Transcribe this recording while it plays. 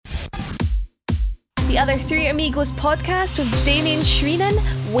the Other Three Amigos podcast with Damien Shreenan,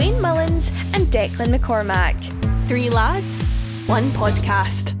 Wayne Mullins, and Declan McCormack. Three lads, one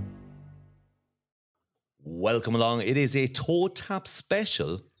podcast. Welcome along. It is a TOTAP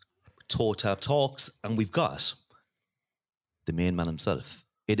special, TOTAP Talks, and we've got the main man himself.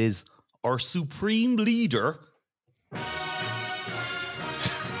 It is our supreme leader,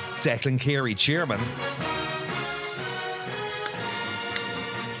 Declan Carey, chairman.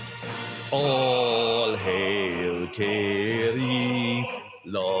 All hail Carey,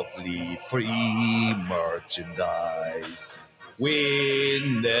 lovely free merchandise.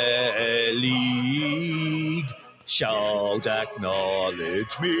 Win the league, shout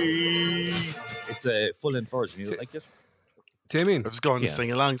acknowledge me. It's a full-length version, you like it? Damien? I was going to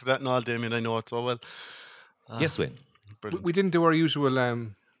sing along to that and all, Damien. I know it so well. Yes, Wayne. We didn't do our usual... Oh,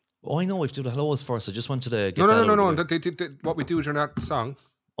 I know, we have to do the hellos first. I just wanted to get No. What we do during that song.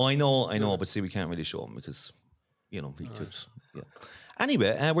 Oh, I know, but see, we can't really show them because, we could. Yeah.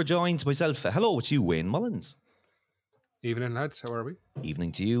 Anyway, we're joined myself. Hello to you, Wayne Mullins. Evening, lads. How are we?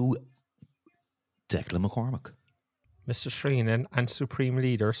 Evening to you, Declan McCormack. Mr. Shreenan and Supreme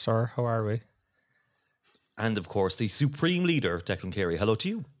Leader, sir. How are we? And, of course, the Supreme Leader, Declan Carey. Hello to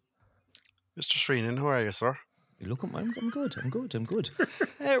you. Mr. Shreenan, how are you, sir? Look, I'm good.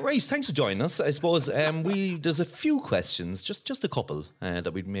 Right, thanks for joining us. I suppose there's a few questions, just a couple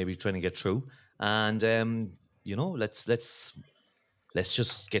that we'd maybe trying to get through, and let's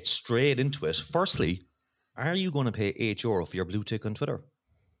just get straight into it. Firstly, are you going to pay €8 for your blue tick on Twitter?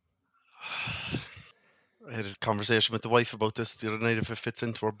 I had a conversation with the wife about this the other night. If it fits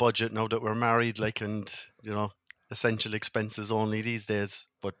into our budget now that we're married, essential expenses only these days.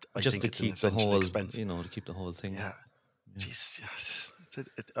 But I just think to it's keep an essential expense. to keep the whole thing. Yeah. Jeez,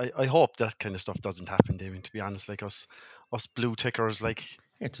 I hope that kind of stuff doesn't happen, Damien. To be honest, like us blue tickers,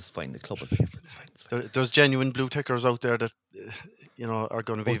 Just find the club and pay for it. It's fine. There's genuine blue tickers out there that are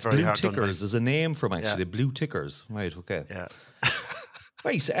going to be very hard. Blue tickers. There's a name for them actually. Yeah. Blue tickers. Right. Okay. Yeah.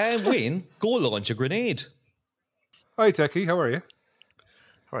 Right. Wayne, go launch a grenade. Hi, Techie. How are you?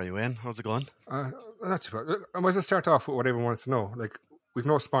 How are you, Wayne? How's it going? Not too bad. I might as well start off with what everyone wants to know. Like, we've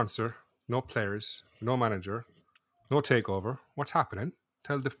no sponsor, no players, no manager, no takeover. What's happening?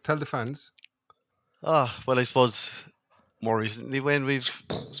 Tell the fans. Well, I suppose more recently, Wayne, we've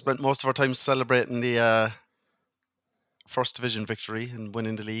spent most of our time celebrating the first division victory and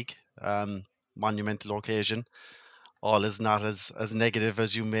winning the league. Monumental occasion. All is not as negative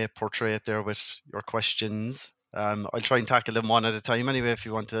as you may portray it there with your questions. I'll try and tackle them one at a time anyway if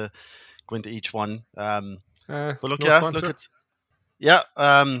you want to go into each one. But look,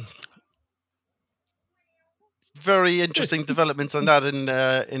 very interesting developments on that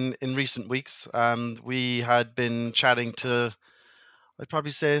in recent weeks. We had been chatting to, I'd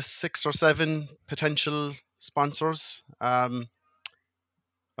probably say 6 or 7 potential sponsors. I'm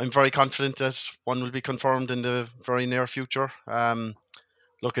very confident that one will be confirmed in the very near future.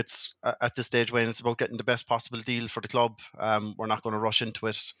 Look, it's at this stage, Wayne, it's about getting the best possible deal for the club. We're not going to rush into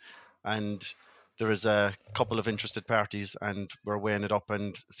it. And there is a couple of interested parties and we're weighing it up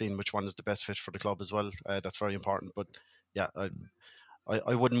and seeing which one is the best fit for the club as well. That's very important. But yeah,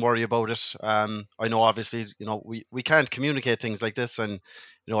 I wouldn't worry about it. I know obviously, we can't communicate things like this and,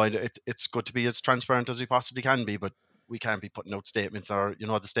 it's good to be as transparent as we possibly can be, but we can't be putting out statements or,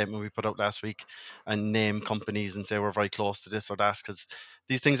 the statement we put out last week and name companies and say we're very close to this or that, because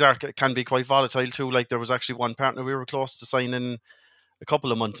these things can be quite volatile too. Like there was actually one partner we were close to signing a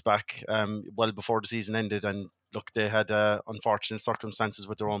couple of months back, well before the season ended. And look, they had unfortunate circumstances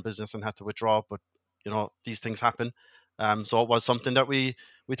with their own business and had to withdraw. But, these things happen. So it was something that we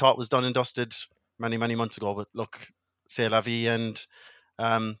thought was done and dusted many, many months ago. But look, c'est la vie, and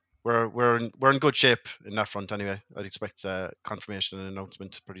we're in good shape in that front anyway. I'd expect confirmation and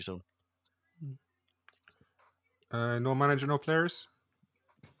announcement pretty soon. No manager, no players?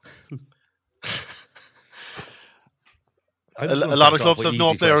 A lot of clubs have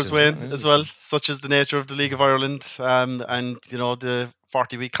no players, Wayne, as well, such as the nature of the League of Ireland and the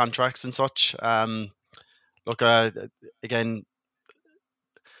 40-week contracts and such. Look, again,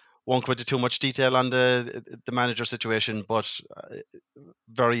 won't go into too much detail on the manager situation, but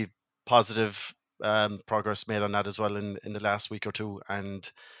very positive progress made on that as well in the last week or two. And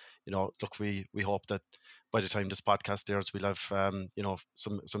look, we hope that by the time this podcast airs, we'll have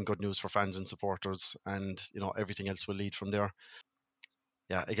some good news for fans and supporters, and everything else will lead from there.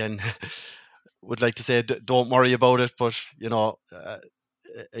 Yeah, again, would like to say don't worry about it, but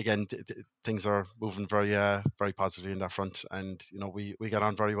again, things are moving very very positively in that front, and we get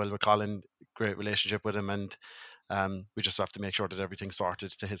on very well with Colin, great relationship with him, and We just have to make sure that everything's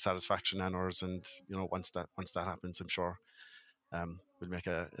sorted to his satisfaction and ours. And once that happens, I'm sure we'll make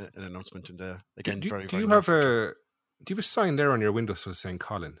an announcement in the very, Do very you near have future. a sign there on your windowsill saying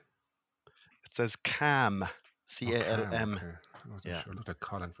Colin? It says Cam, Cam, CALM. okay. I wasn't Yeah. sure. It looked like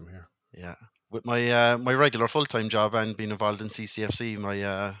Colin from here. Yeah, with my regular full time job and being involved in CCFC,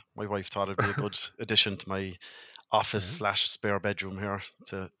 my wife thought it'd be a good addition to my office Yeah. / spare bedroom here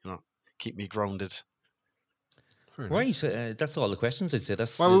to keep me grounded. Very nice. Right, that's all the questions I'd say.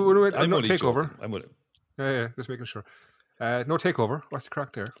 That's Well, I'm no only takeover. joking. I'm only, Yeah, just making sure. No takeover. What's the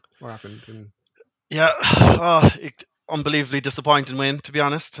crack there? What happened? Yeah, unbelievably disappointing win, to be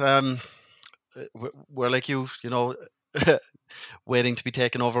honest. We're like you, waiting to be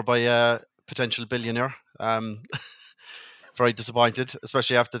taken over by a potential billionaire. Very disappointed,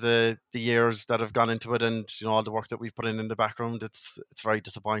 especially after the years that have gone into it, and all the work that we've put in the background. It's very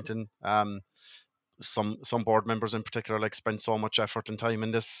disappointing. Some board members in particular spent so much effort and time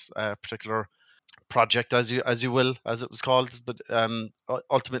in this particular project, as you will, as it was called. But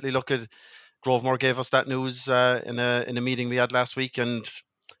ultimately, look at Grovemore gave us that news in a meeting we had last week, and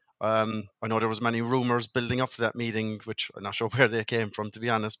I know there was many rumors building up to that meeting, which I'm not sure where they came from, to be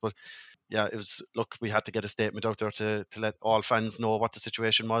honest. But yeah, it was. Look, we had to get a statement out there to let all fans know what the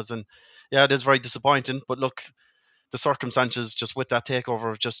situation was, and yeah, it is very disappointing. But look, the circumstances just with that takeover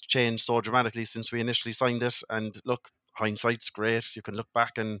have just changed so dramatically since we initially signed it. And look, hindsight's great. You can look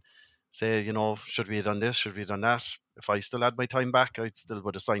back and say, should we have done this? Should we have done that? If I still had my time back, I still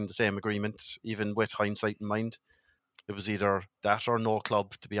would have signed the same agreement, even with hindsight in mind. It was either that or no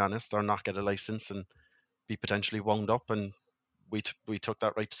club, to be honest, or not get a license and be potentially wound up. And we took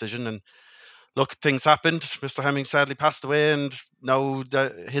that right decision. And look, things happened. Mr. Hemming sadly passed away, and now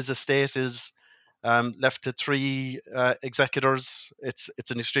his estate is left to three executors. It's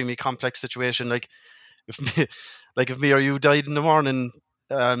an extremely complex situation. Like if me, if me or you died in the morning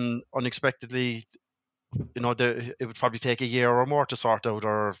unexpectedly, it would probably take a year or more to sort out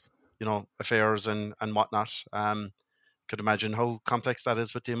our affairs and whatnot. Could imagine how complex that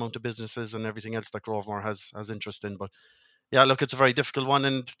is with the amount of businesses and everything else that Grovemore has interest in. But yeah, look, it's a very difficult one,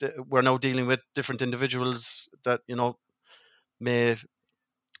 and we're now dealing with different individuals that may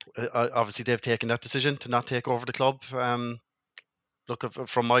obviously they've taken that decision to not take over the club. Look,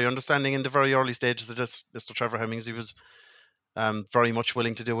 from my understanding, in the very early stages of this, Mr. Trevor Hemmings, he was very much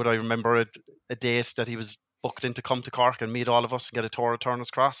willing to do it. I remember a date that he was booked in to come to Cork and meet all of us and get a tour of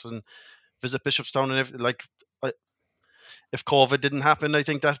Turner's Cross and visit Bishopstown and everything. If COVID didn't happen, I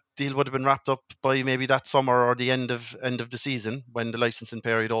think that deal would have been wrapped up by maybe that summer or the end of the season when the licensing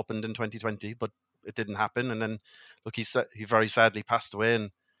period opened in 2020. But it didn't happen, and then look, he very sadly passed away, and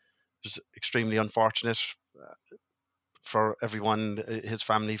it was extremely unfortunate for everyone, his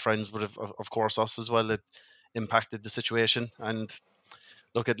family, friends, but of course us as well. It impacted the situation, and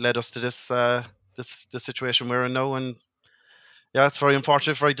look, it led us to this situation we're in now, and yeah, it's very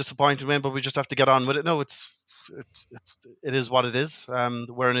unfortunate, very disappointing, man. But we just have to get on with it. No, it is what it is.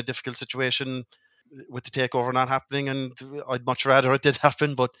 We're in a difficult situation with the takeover not happening, and I'd much rather it did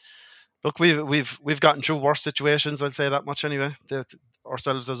happen. But look, we've gotten through worse situations. I'd say that much anyway.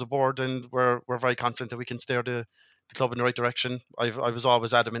 Ourselves as a board, and we're very confident that we can steer the club in the right direction. I was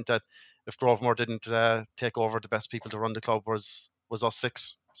always adamant that if Grovemore didn't take over, the best people to run the club was us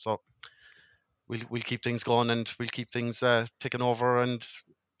six. So we'll keep things going and we'll keep things ticking over. And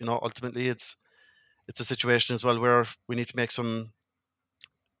ultimately, it's a situation as well where we need to make some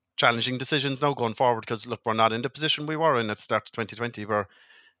challenging decisions now going forward, because look, we're not in the position we were in at the start of 2020. We're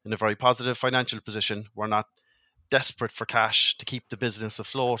in a very positive financial position. We're not desperate for cash to keep the business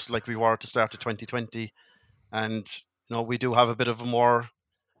afloat like we were at the start of 2020. And we do have a bit of a more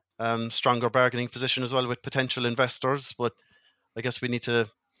stronger bargaining position as well with potential investors. But I guess we need to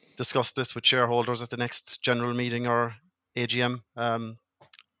discuss this with shareholders at the next general meeting or AGM.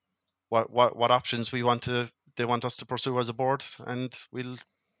 What options they want us to pursue as a board, and we'll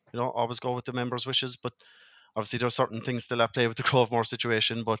always go with the members' wishes. But obviously there are certain things still at play with the Grovemore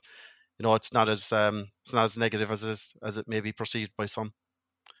situation, but it's not as negative as it may be perceived by some.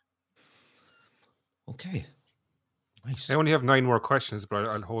 okay. Nice. I only have 9 more questions, but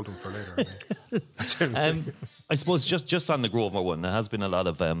I'll hold them for later, I think. I suppose just on the Grovemore one, there has been a lot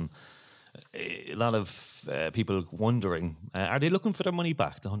of people wondering: are they looking for their money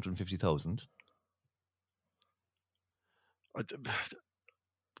back, the 150,000? I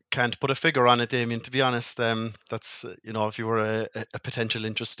can't put a figure on it, Damien. To be honest, that's if you were a potential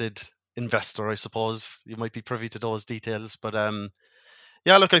interested investor, I suppose you might be privy to those details. But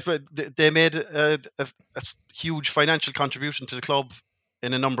yeah, look, they made a huge financial contribution to the club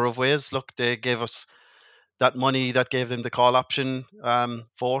in a number of ways. Look, they gave us that money that gave them the call option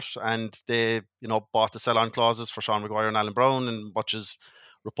vote, and they bought the sell-on clauses for Sean Maguire and Alan Brown, and much is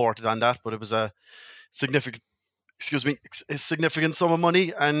reported on that. But it was a significant, a significant sum of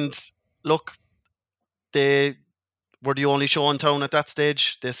money. And look, they were the only show in town at that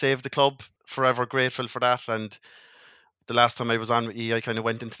stage. They saved the club. Forever grateful for that. And the last time I was on with you, I kind of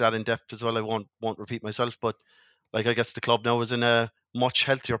went into that in depth as well. I won't repeat myself, but like, I guess the club now is in a much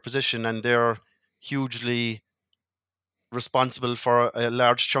healthier position, and they're hugely responsible for a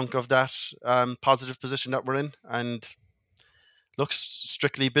large chunk of that positive position that we're in. And look,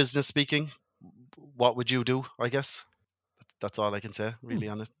 strictly business speaking, what would you do? I guess that's all I can say really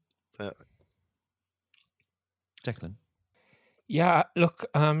on it. So, Declan. Yeah, look,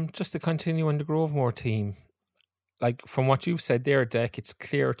 just to continue on the Grovemore team, like from what you've said there, Dec, it's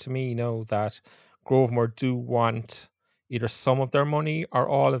clear to me now that Grovemore do want either some of their money or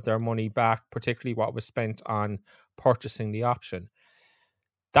all of their money back, particularly what was spent on purchasing the option.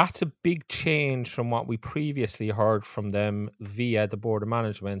 That's a big change from what we previously heard from them via the Board of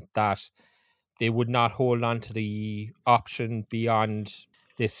Management, that they would not hold on to the option beyond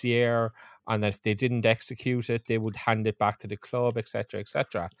this year, and that if they didn't execute it, they would hand it back to the club, etc.,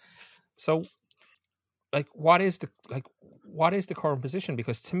 etc. So, like, what is the current position?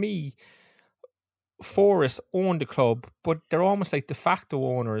 Because to me, Forest own the club, but they're almost like de facto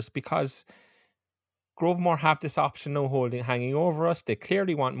owners, because Grovemore have this option now hanging over us. They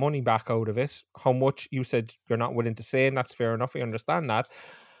clearly want money back out of it. How much, you said you're not willing to say, and that's fair enough. I understand that.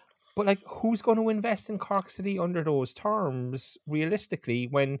 But like, who's going to invest in Cork City under those terms, realistically,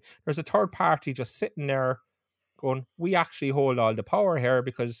 when there's a third party just sitting there going, we actually hold all the power here,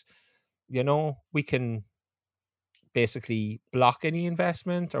 because, we can basically block any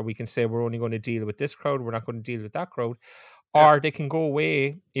investment, or we can say we're only going to deal with this crowd, we're not going to deal with that crowd. Yeah. Or they can go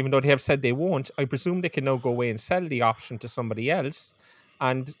away, even though they have said they won't. I presume they can now go away and sell the option to somebody else.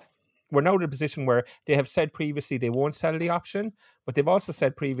 And we're now in a position where they have said previously they won't sell the option, but they've also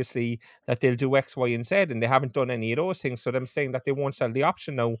said previously that they'll do X, Y, and Z, and they haven't done any of those things. So them saying that they won't sell the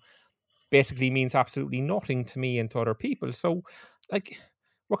option now basically means absolutely nothing to me and to other people. So, like,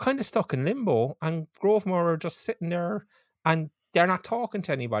 we're kind of stuck in limbo, and Grovemore are just sitting there and they're not talking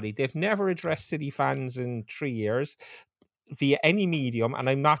to anybody. They've never addressed City fans in 3 years via any medium, and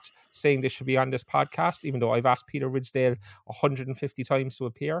I'm not saying this should be on this podcast, even though I've asked Peter Ridsdale 150 times to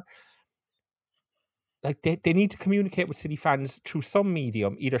appear. Like, they need to communicate with City fans through some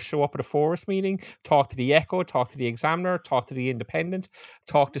medium, either show up at a Forest meeting, talk to the Echo, talk to the Examiner, talk to the Independent,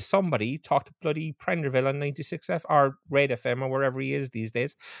 talk to somebody, talk to bloody Prenderville on 96F or Red FM or wherever he is these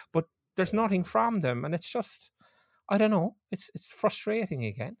days. But there's nothing from them, and it's just, I don't know, it's frustrating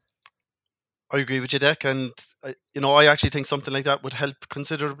again. I agree with you, Dec, and I actually think something like that would help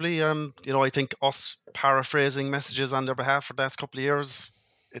considerably. I think us paraphrasing messages on their behalf for the last couple of years,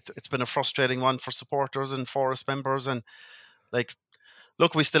 it's been a frustrating one for supporters and Forest members. And like,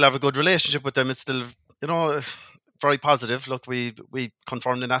 look, we still have a good relationship with them. It's still, very positive. Look, we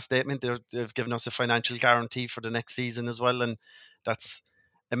confirmed in that statement they've given us a financial guarantee for the next season as well, and that's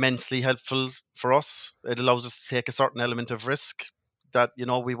immensely helpful for us. It allows us to take a certain element of risk that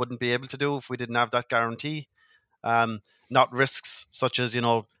we wouldn't be able to do if we didn't have that guarantee. Not risks such as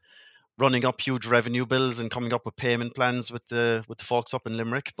running up huge revenue bills and coming up with payment plans with the folks up in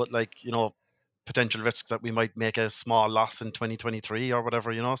Limerick, but like potential risks that we might make a small loss in 2023 or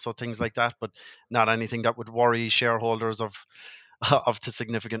whatever, so things like that, but not anything that would worry shareholders of of the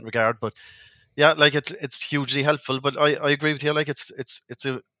significant regard. But yeah, like, it's hugely helpful. But I agree with you, like, it's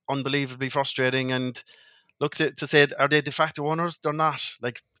a unbelievably frustrating. And look, to say, are they de facto owners? They're not.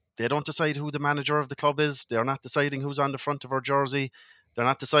 Like, they don't decide who the manager of the club is. They're not deciding who's on the front of our jersey. They're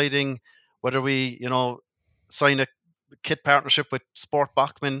not deciding whether we, sign a kit partnership with Sport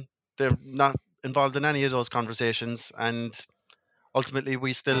Bachmann. They're not involved in any of those conversations. And ultimately,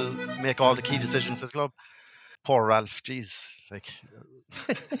 we still make all the key decisions at the club. Poor Ralph, jeez, like.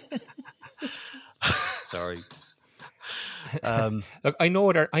 Sorry. Look, I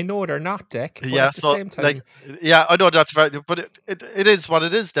know they're not, Dec, but Yeah, at the so same time, like, yeah, I know that's right, but it is what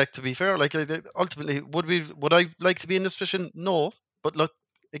it is, Deck. To be fair, like, ultimately, would I like to be in this position? No, but look,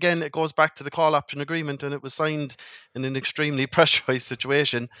 again, it goes back to the call option agreement, and it was signed in an extremely pressurized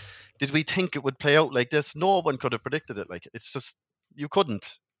situation. Did we think it would play out like this? No one could have predicted it. Like, it's just, you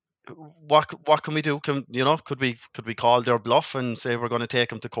couldn't. What can we do? Could we call their bluff and say we're going to take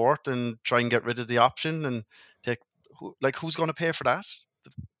them to court and try and get rid of the option and take who's going to pay for that?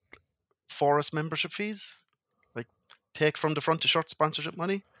 Forest membership fees, like, take from the front of shirt sponsorship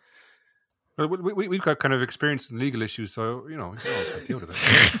money. Well, we've got kind of experience in legal issues, so you can always help you out of it.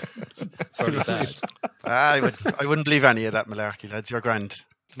 Fairly bad. I wouldn't believe any of that malarkey, lads. You're grand.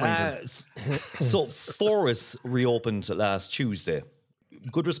 Mind him. So Forest reopened last Tuesday.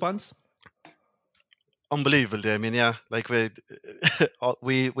 Good response? Unbelievable, Damien. Yeah, like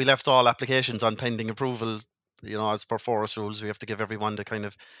we left all applications on pending approval. As per Forest rules, we have to give everyone the kind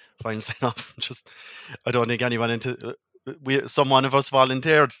of final sign off. I don't think anyone some one of us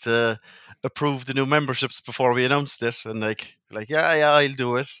volunteered to approve the new memberships before we announced it, and yeah, I'll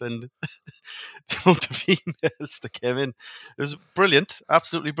do it. And the amount of emails that came in, it was brilliant,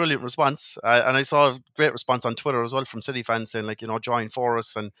 absolutely brilliant response. And I saw a great response on Twitter as well from City fans saying join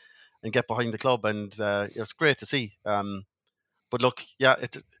Forest and get behind the club, and it was great to see. But look, yeah,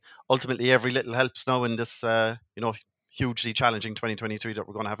 ultimately every little helps now in this hugely challenging 2023 that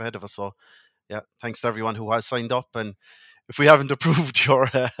we're going to have ahead of us. So yeah, thanks to everyone who has signed up, and if we haven't approved your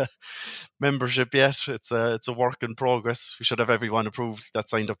membership yet, it's a work in progress. We should have everyone approved that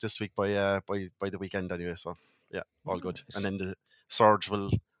signed up this week by the weekend anyway. So yeah, all good. And then the surge will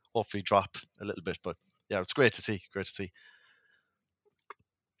hopefully drop a little bit. But yeah, it's great to see. Great to see.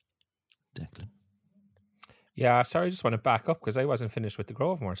 Declan. Yeah, sorry, I just want to back up because I wasn't finished with the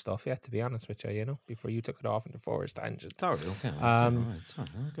Grovemore stuff yet, to be honest with you, before you took it off into Forest tangent. Sorry, okay.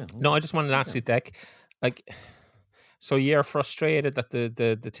 No, I just wanted to ask you, Deck, so you're frustrated that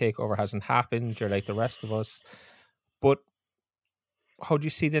the takeover hasn't happened, you're like the rest of us, but how do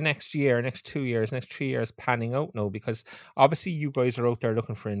you see the next year, next 2 years, next 3 years panning out now? Because obviously you guys are out there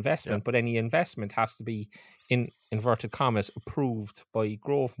looking for investment, but any investment has to be, in inverted commas, approved by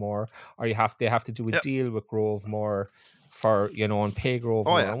Grovemore, or they have to do a deal with Grovemore for, and pay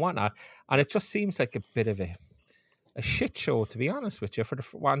Grovemore and whatnot. And it just seems like a bit of a shit show, to be honest with you, for the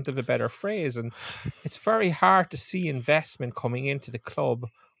want of a better phrase. And it's very hard to see investment coming into the club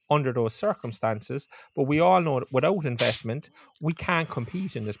under those circumstances, but we all know that without investment, we can't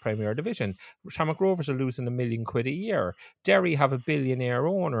compete in this Premier Division. Shamrock Rovers are losing £1 million a year. Derry have a billionaire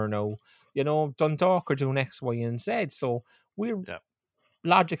owner now. Dundalk are doing X, Y, and Z. So we're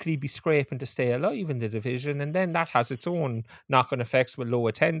logically be scraping to stay alive in the division, and then that has its own knock-on effects with low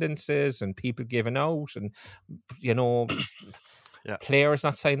attendances and people giving out, and players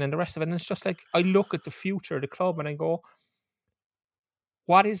not signing, and the rest of it. And it's just like, I look at the future of the club and I go,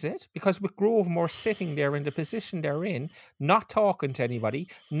 what is it? Because with Grovemore sitting there in the position they're in, not talking to anybody,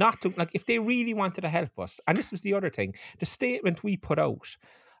 if they really wanted to help us, and this was the other thing, the statement we put out,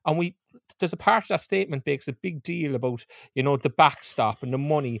 and there's a part of that statement makes a big deal about, the backstop and the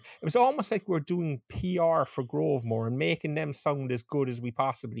money. It was almost like we're doing PR for Grovemore and making them sound as good as we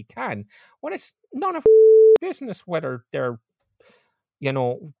possibly can, when it's none of business whether they're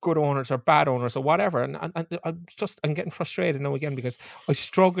good owners or bad owners or whatever. And I'm getting frustrated now again because I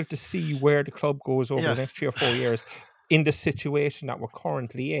struggle to see where the club goes over the next 3 or 4 years in the situation that we're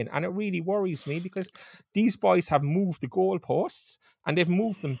currently in. And it really worries me because these boys have moved the goalposts, and they've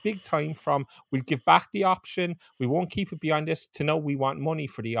moved them big time from, we'll give back the option, we won't keep it beyond this, to now we want money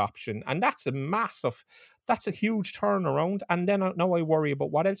for the option. And that's a huge turnaround. And then now I worry about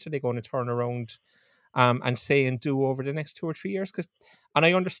what else are they going to turn around and say and do over the next 2 or 3 years. And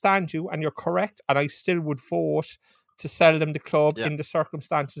I understand you, and you're correct, and I still would vote to sell them the club in the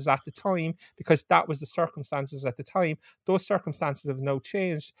circumstances at the time, because that was the circumstances at the time. Those circumstances have now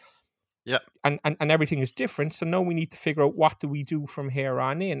changed. Yeah. And everything is different. So now we need to figure out, what do we do from here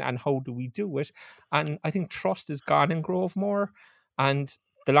on in, and how do we do it? And I think trust is gone in Grovemore, and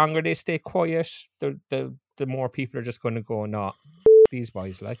the longer they stay quiet, the more people are just going to go, no, these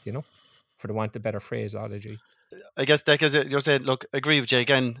boys, for the want of better phraseology. I guess, Deck, as you're saying, look, I agree with you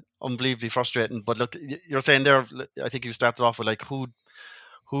again, unbelievably frustrating. But look, you're saying there, I think you started off with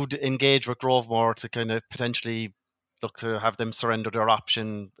who'd engage with Grovemore to kind of potentially look to have them surrender their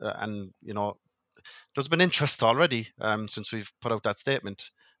option, and there's been interest already since we've put out that statement.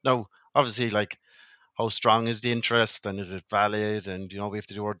 Now, obviously, how strong is the interest, and is it valid, and we have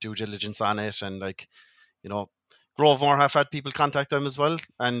to do our due diligence on it, and Grovemore have had people contact them as well,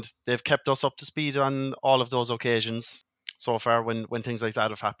 and they've kept us up to speed on all of those occasions so far when things like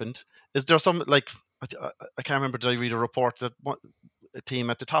that have happened. Is there some, I can't remember, did I read a report that a team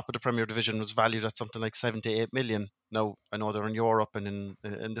at the top of the Premier Division was valued at something like 78 million? Now, I know they're in Europe and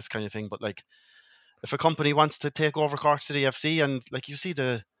in this kind of thing, but if a company wants to take over Cork City FC, and you see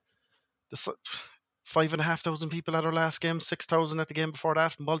the 5,500 people at our last game, 6,000 at the game before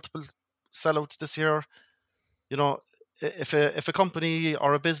that, multiple sellouts this year. If a company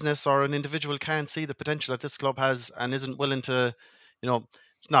or a business or an individual can't see the potential that this club has and isn't willing to,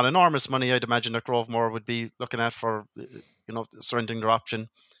 it's not enormous money, I'd imagine, that Grovemore would be looking at for, surrendering their option.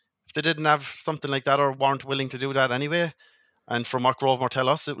 if they didn't have something like that or weren't willing to do that anyway, and from what Grovemore tell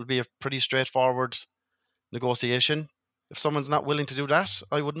us, it will be a pretty straightforward negotiation. If someone's not willing to do that,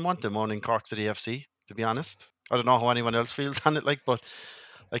 I wouldn't want them owning Cork City FC, to be honest. I don't know how anyone else feels on it, but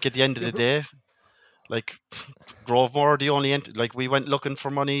at the end of the day, Grovemore, the only we went looking for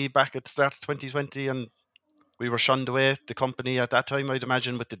money back at the start of 2020 and we were shunned away. The company at that time, I'd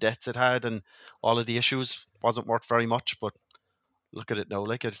imagine, with the debts it had and all of the issues, wasn't worth very much. But look at it now,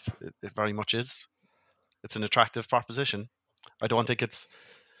 it very much is. It's an attractive proposition. I don't think it's,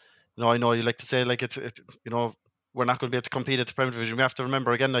 I know you like to say we're not going to be able to compete at the Premier Division. We have to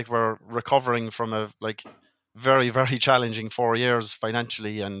remember again, we're recovering from a very, very challenging 4 years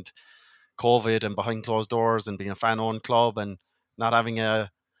financially and COVID and behind closed doors and being a fan-owned club and not having a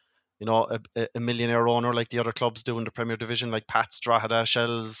millionaire owner like the other clubs do in the Premier Division, like Pats, Drogheda,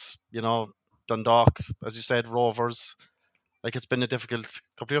 Shells, Dundalk, as you said, Rovers. It's been a difficult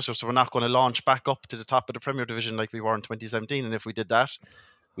couple of years, so we're not going to launch back up to the top of the Premier Division like we were in 2017. And if we did that,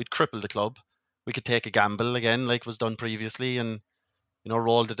 we'd cripple the club. We could take a gamble again, like was done previously, and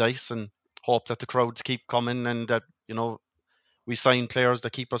roll the dice and hope that the crowds keep coming and that we sign players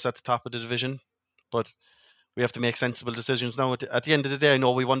that keep us at the top of the division. But we have to make sensible decisions now. At the end of the day, I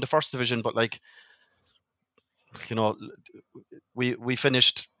know we won the first division, but we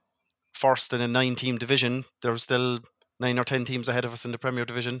finished first in a 9-team division. There's still 9 or 10 teams ahead of us in the Premier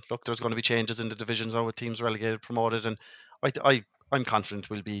Division. Look, there's going to be changes in the divisions now with teams relegated, promoted, and I'm confident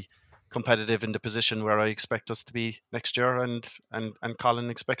we'll be competitive in the position where I expect us to be next year, and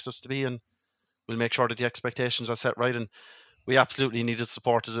Colin expects us to be, and we'll make sure that the expectations are set right. And we absolutely need the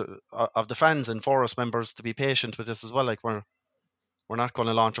support of the fans and Forest members to be patient with this as well. We're not going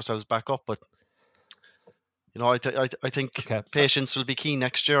to launch ourselves back up, but I think patience will be key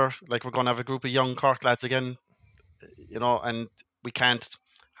next year. We're going to have a group of young Cork lads again, and we can't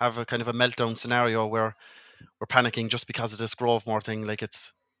have a kind of a meltdown scenario where we're panicking just because of this Grovemore thing.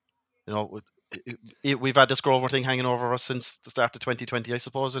 It's, we've had this Grovemore thing hanging over us since the start of 2020, I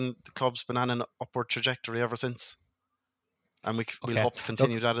suppose, and the club's been on an upward trajectory ever since. And we'll hope to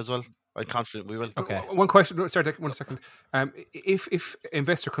continue that as well. I'm confident we will. Okay. One question. Sorry, 1 second. If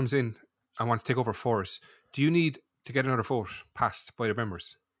investor comes in and wants to take over Forest, do you need to get another vote passed by the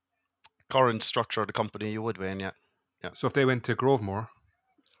members? Current structure of the company, you would, Wayne, yeah. So if they went to Grovemore,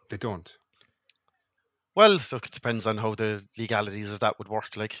 they don't? Well, look, it depends on how the legalities of that would work,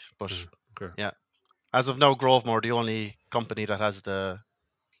 but yeah. As of now, Grovemore, the only company that has the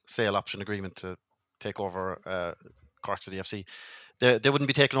sale option agreement to take over Cork City FC. They wouldn't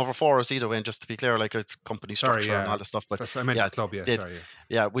be taking over for us either, Wayne, just to be clear, it's company structure and all this stuff. But I meant the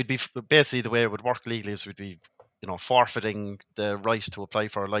club, we'd be basically, the way it would work legally is we'd be forfeiting the right to apply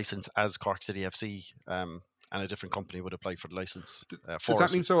for a license as Cork City FC, and a different company would apply for the license. Does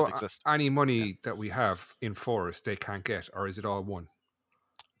that mean any money that we have in Forest they can't get, or is it all one?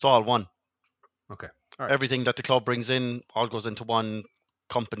 It's all one. Okay. All right. Everything that the club brings in all goes into one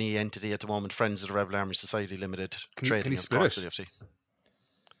company entity at the moment, Friends of the Rebel Army Society Limited, trading as Cork City FC.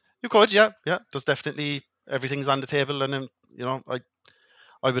 You could, yeah. There's definitely, everything's on the table, and I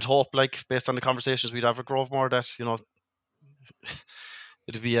would hope, based on the conversations we'd have with Grovemore, that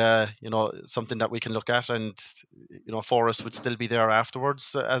it'd be something that we can look at, and Forest would still be there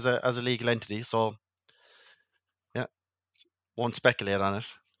afterwards as a legal entity. So yeah, won't speculate on it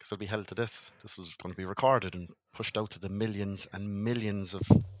because it'll be held to this. This is going to be recorded and pushed out to the millions and millions of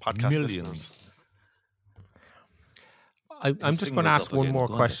podcast listeners. I'm just going to ask one more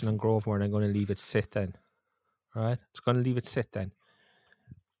question on Grovemore, and I'm going to leave it sit then. All right? Just going to leave it sit then.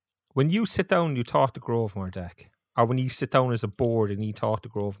 When you sit down, you talk to Grovemore, Deck, or when you sit down as a board and you talk to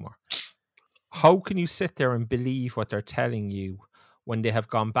Grovemore, how can you sit there and believe what they're telling you when they have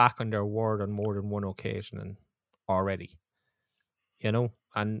gone back on their word on more than one occasion already?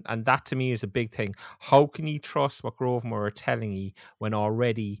 And that to me is a big thing. How can you trust what Grovemore are telling you when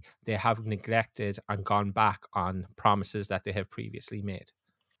already they have neglected and gone back on promises that they have previously made?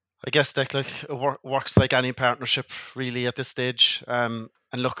 I guess that it works like any partnership really at this stage. And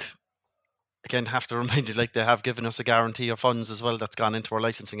look, again, have to remind you, they have given us a guarantee of funds as well that's gone into our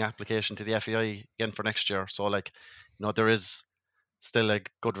licensing application to the FAI again for next year. So there is still a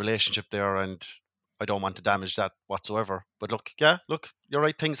good relationship there, and I don't want to damage that whatsoever. But look, you're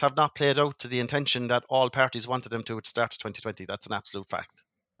right. Things have not played out to the intention that all parties wanted them to at the start of 2020. That's an absolute fact.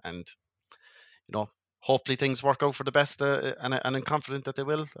 And, hopefully things work out for the best, and I'm confident that they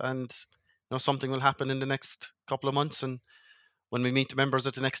will. And, something will happen in the next couple of months. And when we meet the members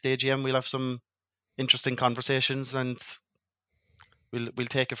at the next AGM, we'll have some interesting conversations, and we'll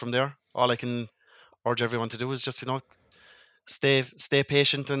take it from there. All I can urge everyone to do is just, stay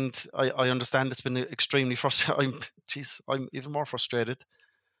patient, and I understand it's been extremely frustrating. I'm even more frustrated.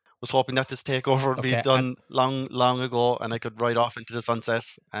 Was hoping that this takeover would be Okay, and done long ago, and I could ride off into the sunset.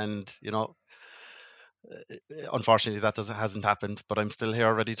 And unfortunately, that hasn't happened. But I'm still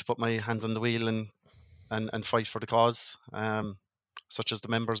here, ready to put my hands on the wheel and fight for the cause, such as the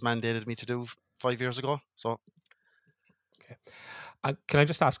members mandated me to do 5 years ago. So okay. Can I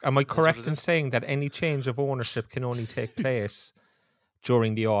just ask, am I it is what correct it in is. saying that any change of ownership can only take place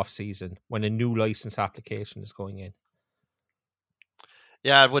during the off season when a new license application is going in?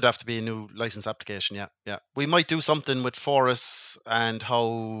 Yeah, it would have to be a new license application. Yeah. We might do something with Forest and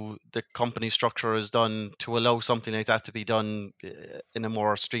how the company structure is done to allow something like that to be done in a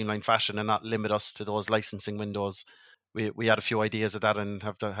more streamlined fashion and not limit us to those licensing windows. We had a few ideas of that and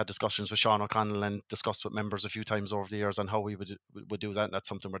have had discussions with Sean O'Connell and discussed with members a few times over the years on how we would do that. And that's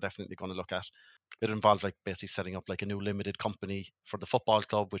something we're definitely going to look at. It involved like basically setting up like a new limited company for the football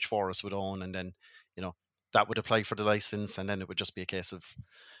club, which Forest would own, and then that would apply for the license, and then it would just be a case of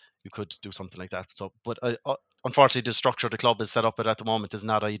you could do something like that. So, but unfortunately, the structure the club is set up at the moment is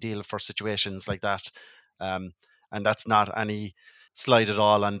not ideal for situations like that, and that's not any slide at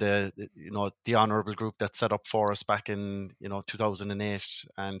all on the honourable group that set up for us back in 2008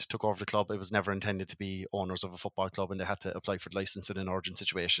 and took over the club. It was never intended to be owners of a football club, and they had to apply for the license in an urgent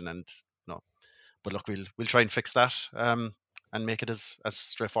situation. And but look, we'll try and fix that, and make it as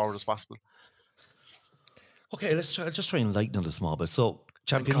straightforward as possible. Okay, let's just try and lighten it a small bit. So,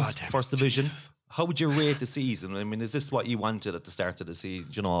 Thank champions, God, damn it, first division. Jesus. How would you rate the season? I mean, is this what you wanted at the start of the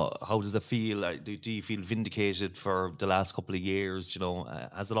season? How does it feel? Like, do you feel vindicated for the last couple of years?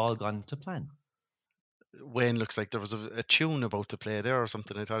 Has it all gone to plan? Wayne looks like there was a tune about to play there or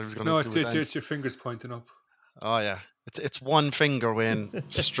something. I thought he was going No, to do a it's dance. your fingers pointing up. Oh yeah, it's one finger, Wayne,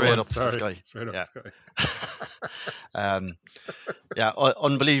 straight One, up to the sorry, sky. straight up Yeah. the sky. Yeah,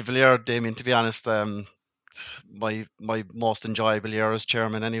 unbelievable year, Damien. To be honest, my most enjoyable year as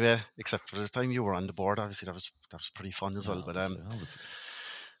chairman, anyway. Except for the time you were on the board, obviously that was pretty fun as Yeah, well. obviously.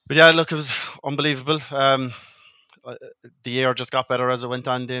 But yeah, look, it was unbelievable. The year just got better as it went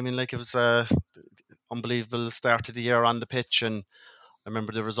on, Damien. Like, it was unbelievable start to the year on the pitch, and I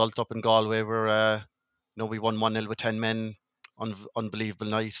remember the result up in Galway where we won 1-0 with 10 men. Unbelievable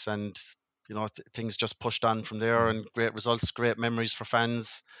night, and things just pushed on from there, and great results, great memories for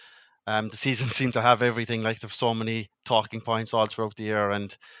fans. The season seemed to have everything. Like, there's so many talking points all throughout the year,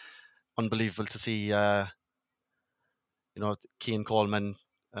 and unbelievable to see Cian Coleman,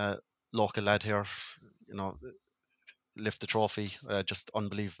 local lad here, you know lift the trophy. Just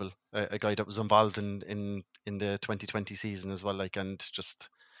unbelievable. A guy that was involved in the 2020 season as well, like, and just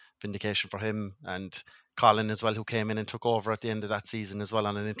vindication for him. And Colin as well, who came in and took over at the end of that season as well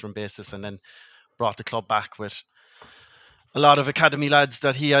on an interim basis, and then brought the club back with a lot of academy lads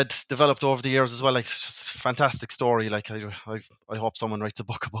that he had developed over the years as well. Like, it's just a fantastic story. Like, I hope someone writes a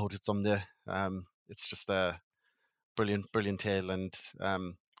book about it someday. It's just a brilliant tale, and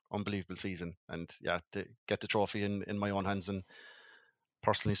unbelievable season. And yeah, to get the trophy in my own hands, and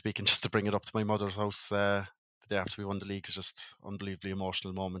personally speaking, just to bring it up to my mother's house the day after we won the league, is just unbelievably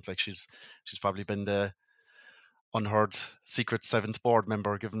emotional moment. Like, she's probably been the unheard secret seventh board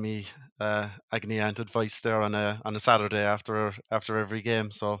member, giving me agony aunt advice there on a Saturday after every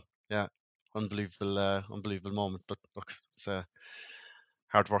game. So yeah, unbelievable moment. But look, it's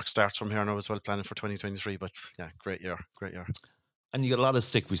hard work starts from here now as well, planning for 2023. But yeah, great year. And you get a lot of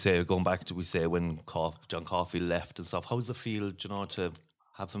stick, going back to, when John Coffey left and stuff. How does it feel, to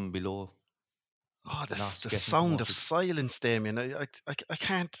have him below? Oh, the Not getting sound of promoted? silence, Damien. I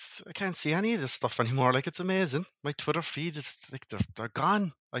can't see any of this stuff anymore. Like, it's amazing. My Twitter feed is like they're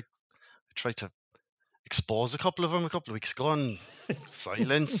gone. I tried to expose a couple of them a couple of weeks ago, and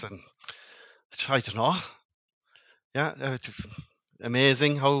silence, and I don't know. Yeah, it's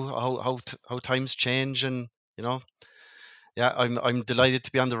amazing how times change, and yeah, I'm delighted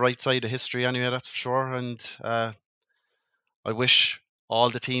to be on the right side of history anyway. That's for sure, and I wish all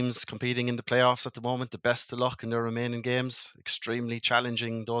the teams competing in the playoffs at the moment the best of luck in their remaining games. Extremely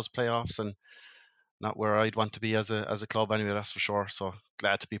challenging, those playoffs, and not where I'd want to be as a club anyway, that's for sure. So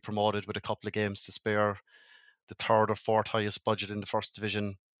glad to be promoted with a couple of games to spare. The third or fourth highest budget in the first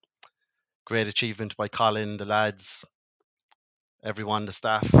division. Great achievement by Colin, the lads, everyone, the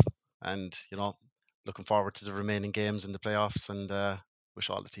staff, and looking forward to the remaining games in the playoffs, and wish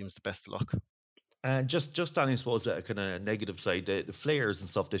all the teams the best of luck. And just on, I suppose, a kind of negative side, the flares and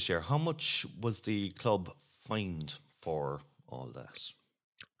stuff this year. How much was the club fined for all that?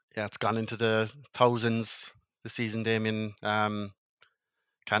 Yeah, it's gone into the thousands this season, Damien.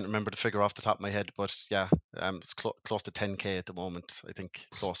 Can't remember the figure off the top of my head, but yeah, it's close to 10k at the moment. I think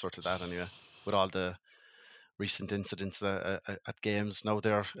closer to that anyway, with all the recent incidents at games. Now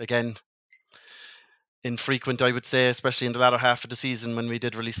they're again infrequent, I would say, especially in the latter half of the season when we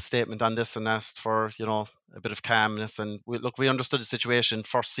did release a statement on this and asked for, a bit of calmness. And we understood the situation.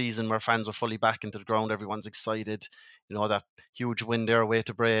 First season where fans are fully back into the ground, everyone's excited. That huge win there away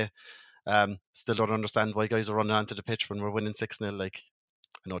to Bray. Still don't understand why guys are running onto the pitch when we're winning 6-0. Like,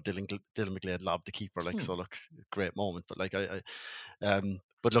 I know Dylan McGlade lobbed the keeper, so look, great moment. But like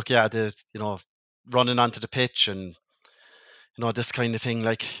but look, yeah, running onto the pitch and this kind of thing,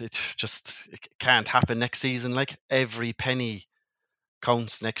 like it can't happen next season. Like every penny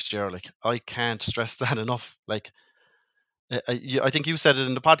counts next year. Like I can't stress that enough. Like I think you said it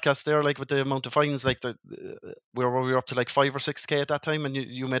in the podcast there, like with the amount of fines, like we were up to like 5 or 6k at that time, and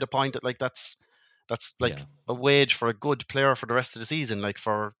you made a point that like that's like a wage for a good player for the rest of the season, like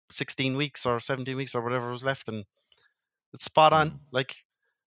for 16 weeks or 17 weeks or whatever was left, and it's spot on. Like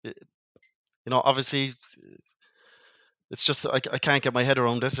obviously it's just I can't get my head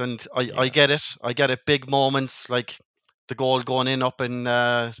around it, and I get it. I get it. Big moments like the goal going in up in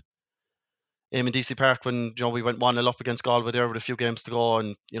Eamon DC Park when we went 1-0 up against Galway there with a few games to go,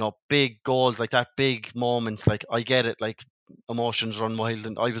 and big goals like that, big moments. Like I get it. Like emotions run wild,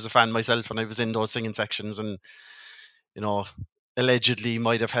 and I was a fan myself, and I was in those singing sections, and allegedly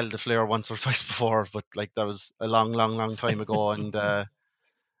might have held the flare once or twice before, but like that was a long, long, long time ago, and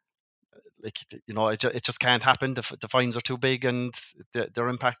it just can't happen. The fines are too big, and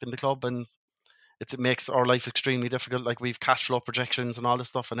they're impacting the club, and it makes our life extremely difficult. Like we've cash flow projections and all this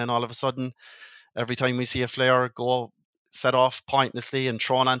stuff, and then all of a sudden, every time we see a flare go set off pointlessly and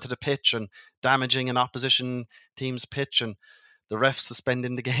thrown onto the pitch and damaging an opposition team's pitch, and the refs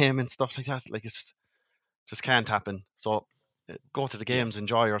suspending the game and stuff like that, like it's just can't happen. So go to the games,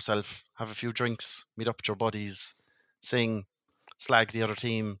 enjoy yourself, have a few drinks, meet up with your buddies, sing, slag the other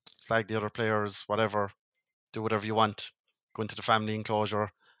team, slag the other players, whatever. Do whatever you want. Go into the family enclosure,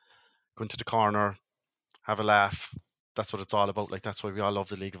 go into the corner, have a laugh. That's what it's all about. Like that's why we all love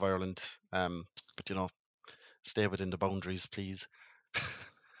the League of Ireland. But stay within the boundaries, please.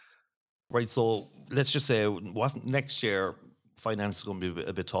 Right. So let's just say what next year finance is going to be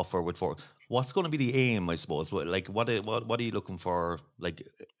a bit tougher with for. What's going to be the aim, I suppose? Like what are you looking for, like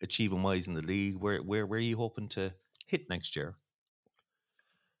achieving wise in the league? Where are you hoping to hit next year?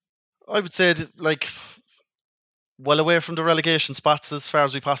 I would say like well away from the relegation spots as far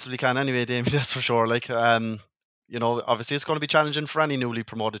as we possibly can anyway, Damien, that's for sure. Like obviously it's going to be challenging for any newly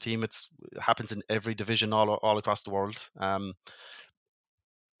promoted team. It happens in every division all across the world.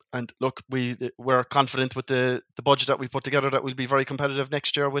 And look, we're confident with the budget that we put together that we'll be very competitive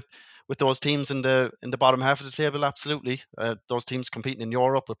next year with those teams in the bottom half of the table. Absolutely, those teams competing in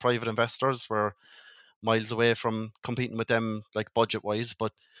Europe with private investors, we're miles away from competing with them, like budget wise.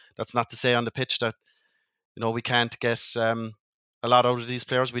 But that's not to say on the pitch that we can't get a lot out of these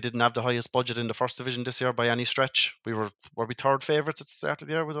players. We didn't have the highest budget in the first division this year by any stretch. Were we third favourites at the start of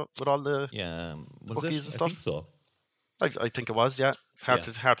the year with all the bookies and stuff? I think so. I think it was, yeah. It's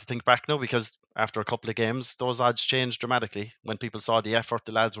hard to think back now because after a couple of games, those odds changed dramatically. When people saw the effort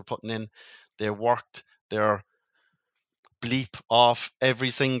the lads were putting in, they worked their bleep off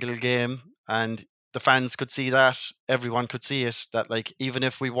every single game, and the fans could see that. Everyone could see it. That like even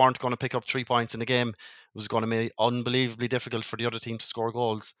if we weren't going to pick up 3 points in the game, it was going to be unbelievably difficult for the other team to score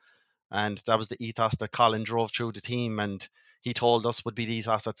goals. And that was the ethos that Colin drove through the team, and he told us would be the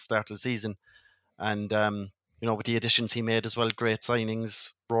ethos at the start of the season. And with the additions he made as well, great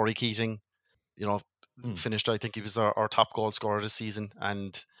signings. Rory Keating, finished. I think he was our top goal scorer this season,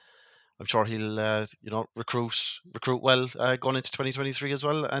 and I'm sure he'll recruit well going into 2023 as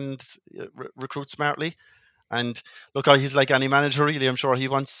well, and recruit smartly. And look, he's like any manager really. I'm sure he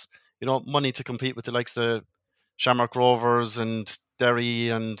wants money to compete with the likes of Shamrock Rovers and Derry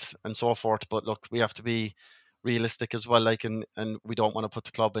and so forth. But look, we have to be realistic as well, like, and we don't want to put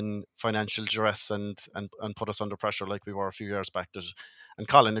the club in financial duress and put us under pressure like we were a few years back. And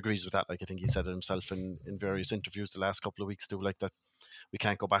Colin agrees with that. Like I think he said it himself in various interviews the last couple of weeks too, like that we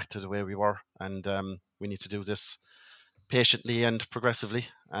can't go back to the way we were, and we need to do this patiently and progressively.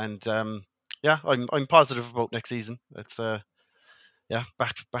 And I'm positive about next season. It's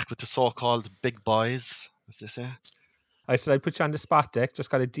back with the so-called big boys, as they say. I said I'd put you on the spot, Dick. Just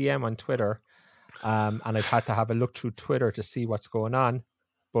got a DM on Twitter. And I've had to have a look through Twitter to see what's going on.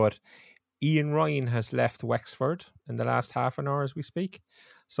 But Ian Ryan has left Wexford in the last half an hour as we speak.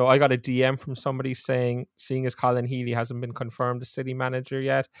 So I got a DM from somebody saying, seeing as Colin Healy hasn't been confirmed as city manager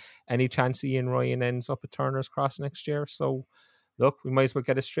yet, any chance Ian Ryan ends up at Turner's Cross next year? So look, we might as well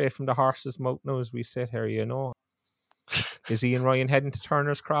get it straight from the horse's mouth now as we sit here, you know. Is Ian Ryan heading to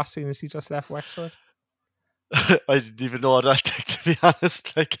Turner's Crossing as he just left Wexford? I didn't even know that, to be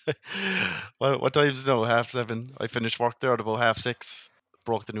honest. Like, what time's now? 7:30. I finished work there at about 6:30.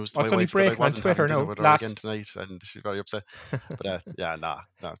 Broke the news to What's my only wife that I breaking on wasn't Twitter having dinner now? with her again tonight, and she's very upset. But nah,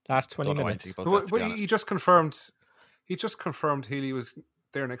 Last 20 don't know minutes. anything about that, to But be he honest. just confirmed. He just confirmed Healy was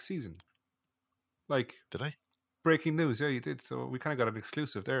there next season. Like, Did I? breaking news, yeah, you did. So we kind of got an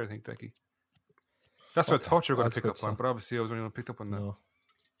exclusive there, I think, Decky. That's what I Okay, thought you were going that's to pick good up on, stuff. but obviously I was only going to pick up on that. No.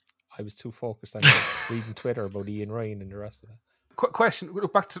 I was too focused on reading Twitter about Ian Ryan and the rest of it. Question,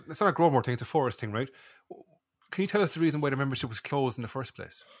 look back to, it's not a Grosmore thing, it's a Forest thing, right? Can you tell us the reason why the membership was closed in the first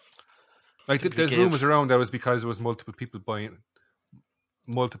place? Like, there's rumours around that was because there was multiple people buying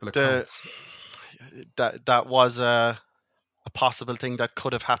multiple accounts. That was a possible thing that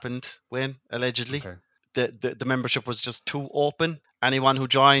could have happened, Wayne, allegedly. Okay. The membership was just too open. Anyone who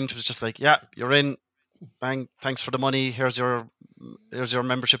joined was just like, yeah, you're in. Bang, thanks for the money. Here's your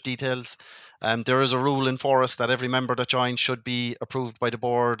membership details. There is a rule in Forest that every member that joins should be approved by the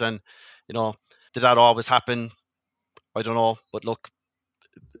board. And, did that always happen? I don't know. But look,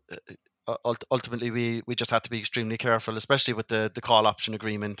 ultimately, we just had to be extremely careful, especially with the call option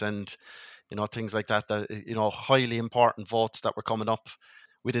agreement and, things like that, highly important votes that were coming up.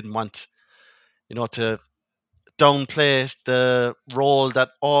 We didn't want, to downplay the role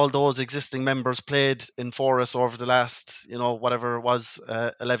that all those existing members played in Forest over the last, whatever it was,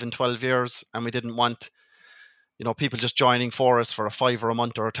 11, 12 years. And we didn't want, people just joining Forest for a £5 a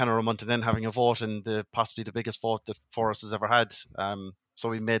month or a £10 a month and then having a vote in possibly the biggest vote that Forest has ever had. So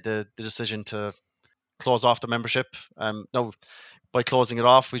we made the decision to close off the membership. Now, by closing it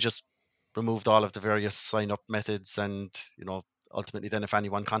off, we just removed all of the various sign-up methods and, ultimately then if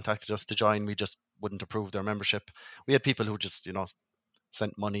anyone contacted us to join, we just wouldn't approve their membership. We had people who just,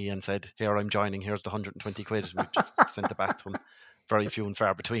 sent money and said, here, I'm joining, here's the 120 quid. And we just sent it back to them. Very few and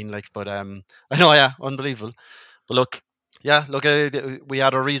far between. But I know, yeah, unbelievable. But look, we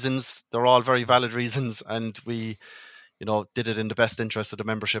had our reasons. They're all very valid reasons. And we, did it in the best interest of the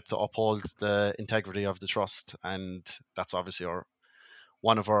membership to uphold the integrity of the trust. And that's obviously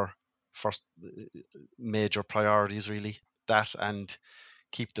one of our first major priorities, really. That and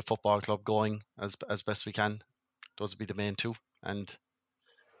keep the football club going as best we can. Those would be the main two. And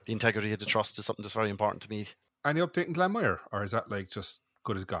the integrity of the trust is something that's very important to me. Any update in Glenmire, or is that like just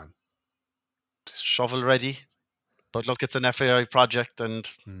good as gone? Shovel ready. But look, it's an FAI project, and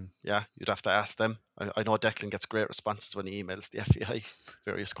yeah, you'd have to ask them. I know Declan gets great responses when he emails the FAI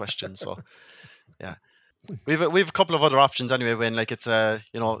various questions. So yeah, we've a couple of other options anyway. When like it's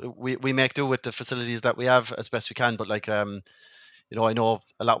we make do with the facilities that we have as best we can. But like I know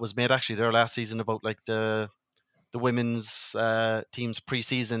a lot was made actually there last season about like the women's team's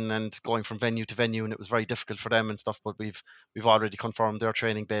pre-season and going from venue to venue, and it was very difficult for them and stuff. But we've already confirmed their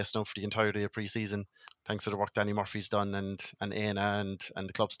training base now for the entirety of pre-season, thanks to the work Danny Murphy's done and Aina and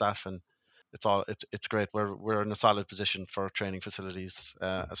the club staff, and it's great. We're in a solid position for training facilities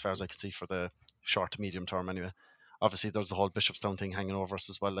as far as I can see for the short to medium term anyway. Obviously, there's the whole Bishopstown thing hanging over us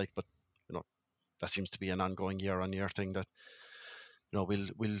as well, but that seems to be an ongoing year-on-year thing that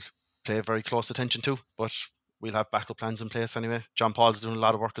we'll pay very close attention to, but we'll have backup plans in place anyway. John Paul's doing a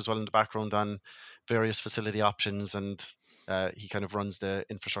lot of work as well in the background on various facility options, and he kind of runs the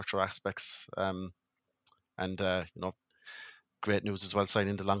infrastructure aspects. Great news as well,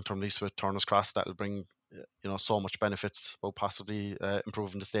 signing the long-term lease with Turner's Cross. That'll bring so much benefits, about possibly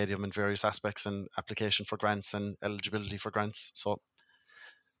improving the stadium in various aspects and application for grants and eligibility for grants. So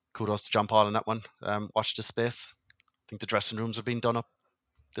kudos to John Paul on that one. Watch this space. I think the dressing rooms are being done up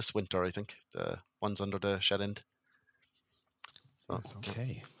this winter. I think the ones under the shed end. So.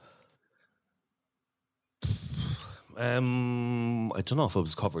 Okay. I don't know if I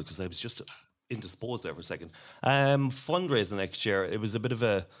was covered because I was just indisposed there for a second. Fundraising next year, it was a bit of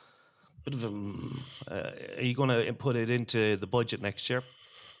a. Are you going to put it into the budget next year?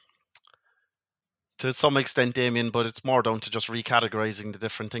 To some extent, Damien, but it's more down to just recategorizing the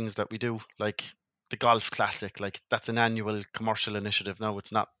different things that we do. Like the Golf Classic, like that's an annual commercial initiative now.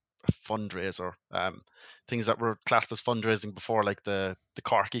 It's not a fundraiser. Things that were classed as fundraising before, like the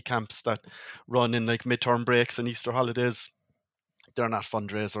Corky camps that run in like midterm breaks and Easter holidays, they're not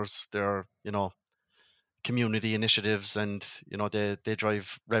fundraisers. They're community initiatives, and they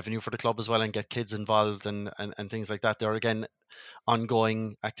drive revenue for the club as well and get kids involved and things like that. They're again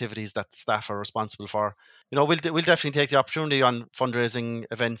ongoing activities that staff are responsible for. We'll definitely take the opportunity on fundraising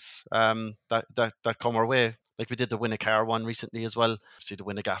events that come our way. Like we did the Win a Car one recently as well. See the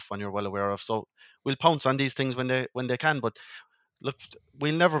Win a Gaff one you're well aware of. So we'll pounce on these things when they can. But look,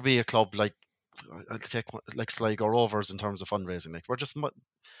 we'll never be a club like I'll take like Sligo Rovers in terms of fundraising. Like we're just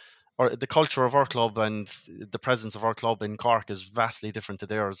or the culture of our club and the presence of our club in Cork is vastly different to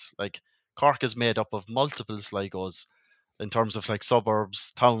theirs. Like Cork is made up of multiple Sligos in terms of like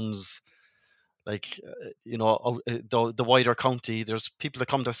suburbs, towns, like the wider county. There's people that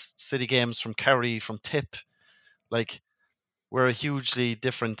come to city games from Kerry, from Tip. Like we're a hugely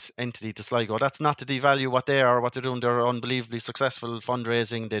different entity to Sligo. That's not to devalue what they are, what they're doing. They're unbelievably successful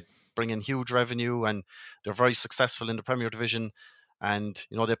fundraising. They bring in huge revenue, and they're very successful in the Premier Division. And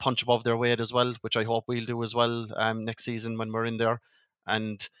they punch above their weight as well, which I hope we'll do as well next season when we're in there.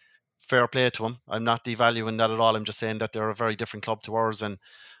 And fair play to them. I'm not devaluing that at all. I'm just saying that they're a very different club to ours, and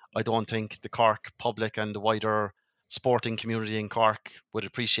I don't think the Cork public and the wider sporting community in Cork would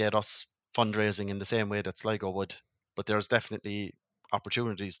appreciate us fundraising in the same way that Sligo would. But there's definitely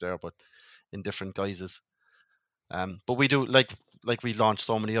opportunities there, but in different guises. But we do like we launched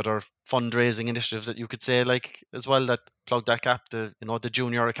so many other fundraising initiatives that you could say like as well that plug that gap. The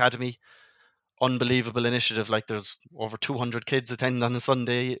junior academy, unbelievable initiative. Like there's over 200 kids attend on a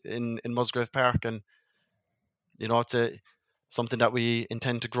Sunday in Musgrave Park, and it's something that we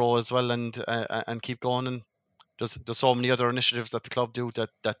intend to grow as well and keep going. And there's so many other initiatives that the club do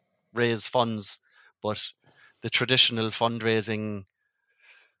that raise funds, but the traditional fundraising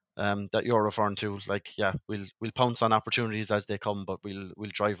that you're referring to, like we'll pounce on opportunities as they come, but we'll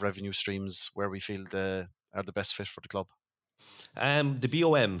drive revenue streams where we feel are the best fit for the club. The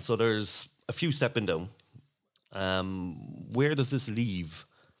BOM. So there's a few stepping down. Where does this leave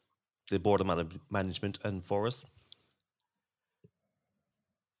the board of management and Forest?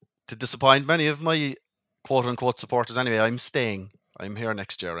 To disappoint many of my quote unquote supporters, anyway, I'm staying. I'm here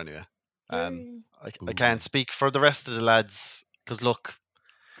next year anyway. I can't speak for the rest of the lads because look,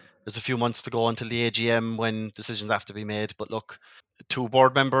 there's a few months to go until the AGM when decisions have to be made. But look, 2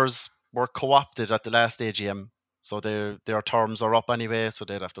 board members were co-opted at the last AGM, so their terms are up anyway. So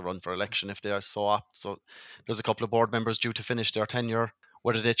they'd have to run for election if they are so opt. So there's a couple of board members due to finish their tenure.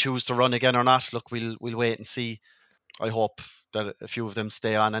 Whether they choose to run again or not, look, we'll wait and see. I hope that a few of them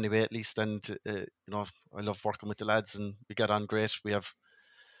stay on anyway, at least. And I love working with the lads, and we get on great. We have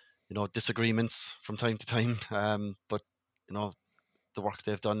disagreements from time to time, but the work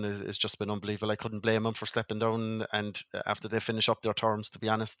they've done is just been unbelievable. I couldn't blame them for stepping down and after they finish up their terms, to be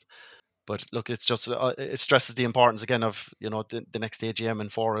honest. But look, it's just it stresses the importance again of the next AGM in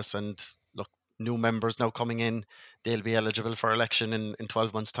Forest. And look, new members now coming in, they'll be eligible for election in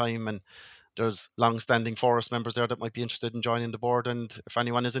 12 months' time, and there's long-standing Forest members there that might be interested in joining the board. And if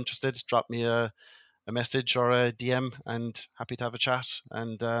anyone is interested, drop me a message or a DM, and happy to have a chat.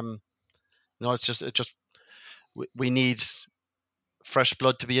 And it's just we need fresh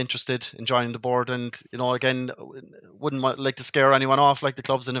blood to be interested in joining the board. And again, wouldn't like to scare anyone off. Like the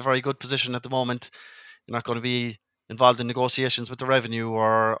club's in a very good position at the moment. You're not going to be involved in negotiations with the revenue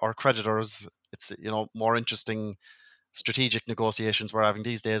or creditors. It's more interesting strategic negotiations we're having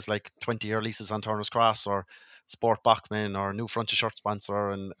these days, like 20-year leases on Turner's Cross or Sport Bachman or new front of shirt sponsor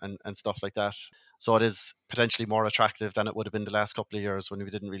and stuff like that. So it is potentially more attractive than it would have been the last couple of years when we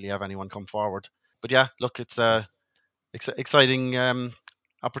didn't really have anyone come forward. But yeah, look, it's exciting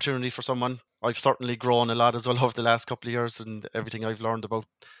opportunity for someone. I've certainly grown a lot as well over the last couple of years, and everything I've learned about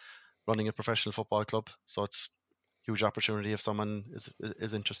running a professional football club. So it's a huge opportunity if someone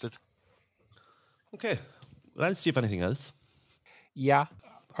is interested. Okay, let's see if anything else. Yeah,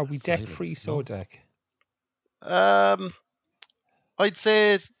 are we debt free? So Deck. I'd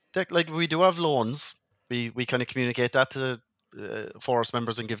say that like we do have loans. We kind of communicate that to Forest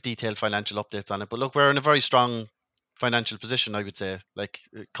members and give detailed financial updates on it. But look, we're in a very strong financial position, I would say, like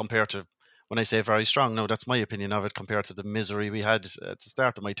compared to, when I say very strong, no, that's my opinion of it, compared to the misery we had at the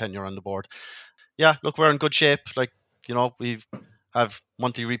start of my tenure on the board. Yeah, look, we're in good shape. Like, we have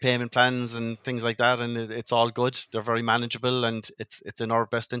monthly repayment plans and things like that, and it's all good. They're very manageable, and it's in our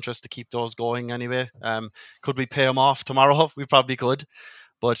best interest to keep those going anyway. Could we pay them off tomorrow? We probably could.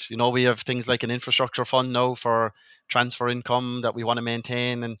 But, we have things like an infrastructure fund now for transfer income that we want to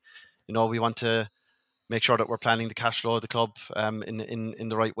maintain. And, we want to make sure that we're planning the cash flow of the club in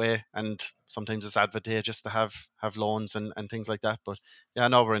the right way. And sometimes it's advantageous to have loans and things like that. But yeah,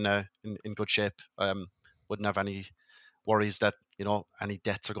 no, we're in good shape. Wouldn't have any worries that, any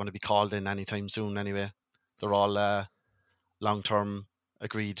debts are going to be called in anytime soon anyway. They're all long-term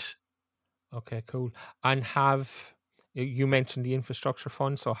agreed. Okay, cool. And you mentioned the infrastructure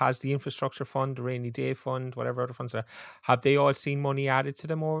fund. So has the infrastructure fund, the rainy day fund, whatever other funds are, have they all seen money added to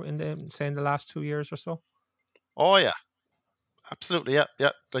them or in the last 2 years or so? Oh yeah, absolutely.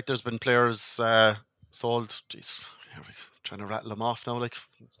 Yeah. Like there's been players sold. Geez, trying to rattle them off now, like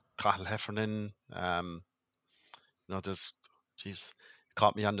Cathal Heffernan. There's, geez,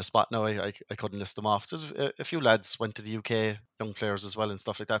 caught me on the spot now. I couldn't list them off. There's a few lads went to the UK, young players as well, and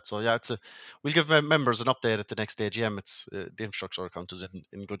stuff like that. So yeah, we'll give members an update at the next AGM. It's the infrastructure account is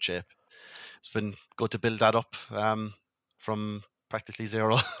in good shape. It's been good to build that up from practically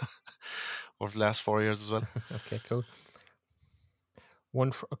zero over the last 4 years as well. Okay, cool.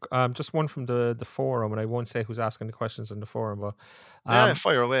 Just one from the forum, and I won't say who's asking the questions on the forum, but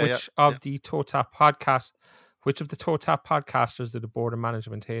fire away. Which of the TOTAP podcasters do the board of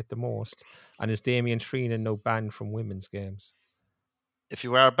management hate the most? And is Damien Treenan now banned from women's games? If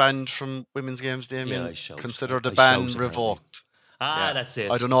you are banned from women's games, Damien, consider the ban revoked. That's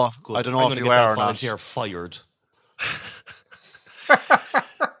it. I don't know. Good. I don't know if you are or volunteer not. Fired.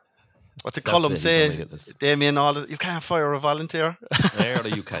 What the column say, Damien? You can't fire a volunteer. There,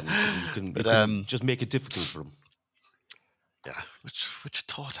 you can. You can just make it difficult for them. Yeah, which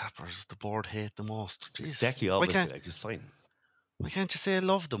toe tappers the board hate the most? It's Decky, obviously. It's fine. Why can't you say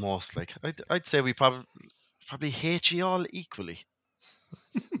love the most? Like I'd say we probably hate you all equally.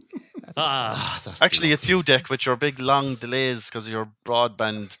 Actually, it's you, Deck, with your big long delays because of your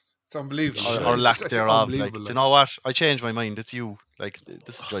broadband. It's unbelievable. Or lack thereof. Like, do you know what? I changed my mind. It's you. Like,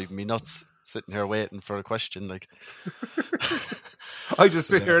 this is driving me nuts. Sitting here waiting for a question. Like, I just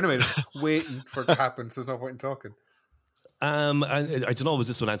sit here anyway, just waiting for it to happen. So there's no point in talking. And I don't know. Was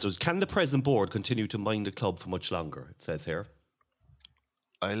this one answered? Can the present board continue to mind the club for much longer? It says here.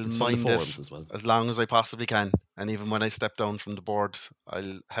 I'll mind it as well, as long as I possibly can. And even when I step down from the board,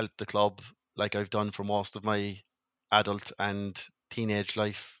 I'll help the club like I've done for most of my adult and teenage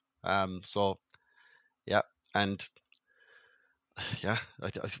life. So, yeah, and yeah,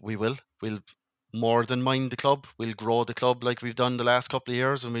 we'll more than mind the club. We'll grow the club like we've done the last couple of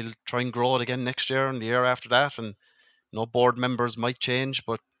years, and we'll try and grow it again next year and the year after that. And board members might change,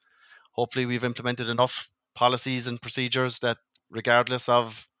 but hopefully we've implemented enough policies and procedures that regardless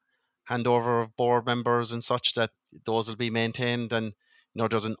of handover of board members and such, that those will be maintained. And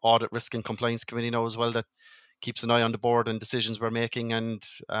there's an audit risk and compliance committee now as well that keeps an eye on the board and decisions we're making and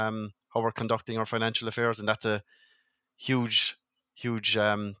how we're conducting our financial affairs. And that's a huge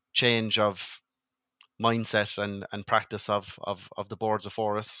change of mindset and practice of the boards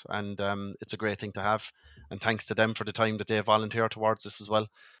afore us. And it's a great thing to have. And thanks to them for the time that they volunteer towards this as well.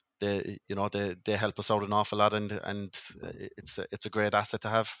 They help us out an awful lot, and it's a great asset to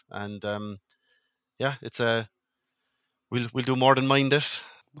have. And we'll do more than mind it.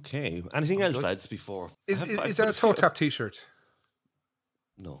 Okay. Anything else, lads? Before is that a TOTAP t-shirt?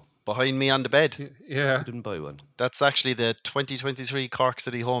 No. Behind me on the bed. Yeah. I didn't buy one. That's actually the 2023 Cork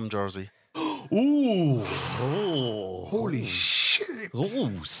City home jersey. Ooh. Holy shit.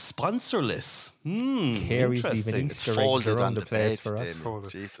 Oh, sponsorless. Carey's leaving Easter eggs around the place for us.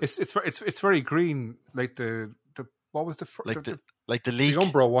 It's very green, like the what was the like the leak? The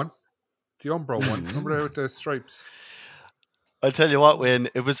Umbro one. The Umbro one. Remember there with the stripes? I'll tell you what, Wayne,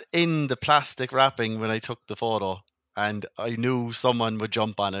 it was in the plastic wrapping when I took the photo, and I knew someone would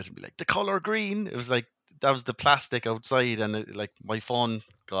jump on it and be like, the colour green. It was like, that was the plastic outside, and like my phone,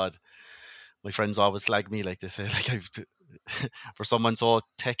 God, my friends always slag me, like they say, like for someone so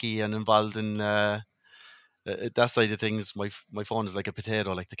techie and involved in that side of things, my phone is like a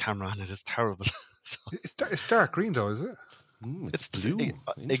potato, like the camera on it is terrible. So, it's dark green though, is it? It's blue.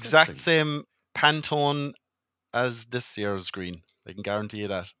 Exact same Pantone as this year's green. I can guarantee you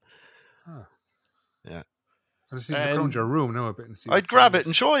that. Huh. Yeah. I'm just looking around your room now a bit and see. I'd grab it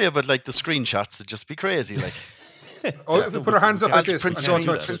and show you, but like the screenshots would just be crazy. Like, if we put our hands up like this, print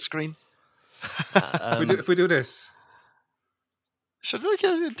screen. If we do this.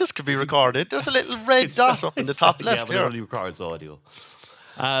 This could be recorded. There's a little red dot up in the top left here. Yeah, but it only records audio.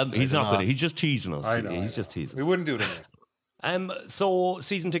 He's not going to. He's just teasing us. He's just teasing us. We wouldn't do it anyway. So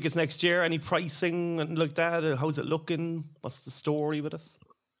season tickets next year, any pricing and like that? How's it looking? What's the story with us?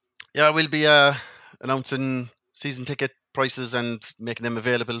 Yeah, we'll be announcing season ticket prices and making them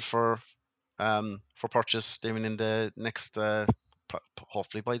available for purchase, Damien, in the next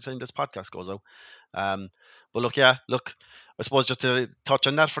hopefully by the time this podcast goes out. But I suppose just to touch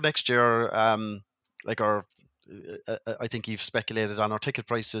on that for next year, I think you've speculated on our ticket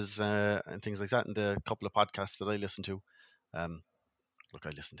prices and things like that in the couple of podcasts that I listen to. I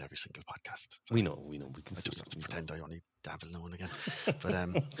listen to every single podcast. So we know. We can. I just have to pretend I only dabble now and again. But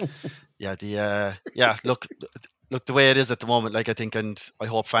look, the way it is at the moment, like I think, and I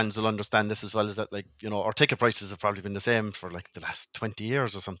hope fans will understand this as well, is that our ticket prices have probably been the same for like the last 20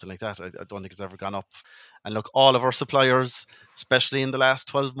 years or something like that. I don't think it's ever gone up. And look, all of our suppliers, especially in the last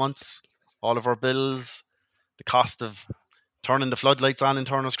 12 months, all of our bills, the cost of turning the floodlights on in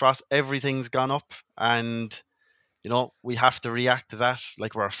Turner's Cross, everything's gone up, and we have to react to that.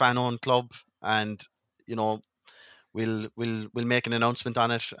 Like, we're a fan-owned club, and we'll make an announcement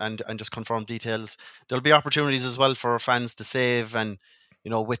on it and just confirm details. There'll be opportunities as well for fans to save, and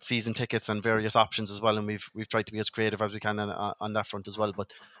with season tickets and various options as well. And we've tried to be as creative as we can on that front as well.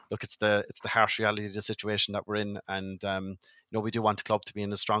 But look, it's the harsh reality of the situation that we're in, and we do want the club to be in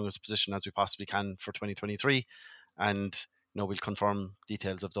the strongest position as we possibly can for 2023, and we'll confirm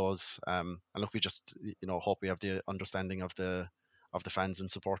details of those. And look, we just hope we have the understanding of the fans and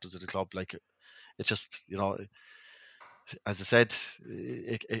supporters of the club. Like, it just as I said,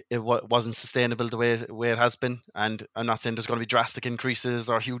 it wasn't sustainable the way it has been, and I'm not saying there's going to be drastic increases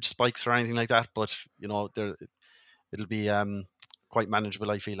or huge spikes or anything like that, but it'll be quite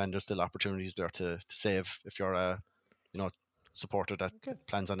manageable, I feel, and there's still opportunities there to save if you're a supporter that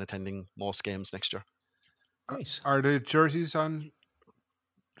plans on attending most games next year. Right. Are the jerseys on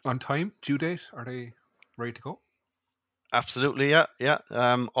time, due date? Are they ready to go? Absolutely, yeah.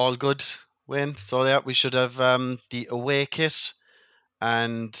 All good, Wayne. So yeah, we should have the away kit,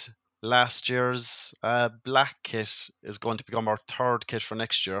 and last year's black kit is going to become our third kit for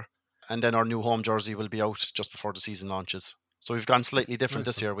next year, and then our new home jersey will be out just before the season launches. So we've gone slightly different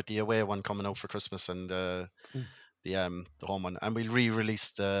this year, with the away one coming out for Christmas and the home one, and we'll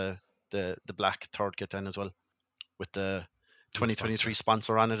re-release the black third kit then as well, with the 2023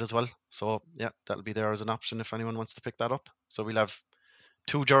 sponsor on it as well. So yeah, that'll be there as an option if anyone wants to pick that up. So we'll have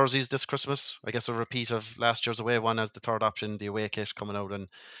 2 jerseys this Christmas. I guess a repeat of last year's away one as the third option, the away kit coming out, and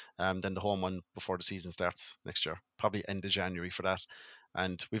then the home one before the season starts next year, probably end of January for that.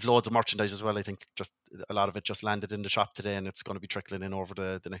 And we've loads of merchandise as well. I think just a lot of it just landed in the shop today, and it's going to be trickling in over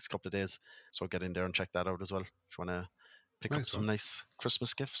the next couple of days. So get in there and check that out as well if you want to pick up some nice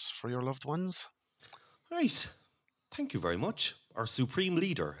Christmas gifts for your loved ones. Right. Thank you very much. Our supreme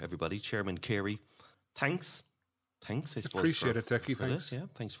leader, everybody, Chairman Carey. Thanks, I suppose. Appreciate it, Decky. Thanks. Yeah,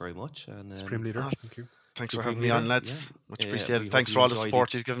 thanks very much. And Supreme leader, thank you. Thanks for having me on, lads. Yeah. Much appreciated. Thanks for all the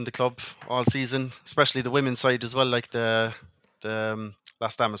support you've given the club all season, especially the women's side as well, like the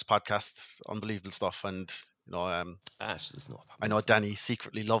Last Damas podcast. Unbelievable stuff. And I know Danny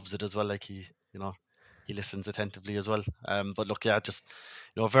secretly loves it as well. Like, he listens attentively as well. But look, yeah, just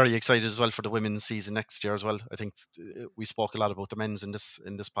very excited as well for the women's season next year as well. I think we spoke a lot about the men's in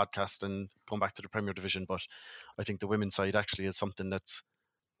this podcast and going back to the Premier Division, but I think the women's side actually is something that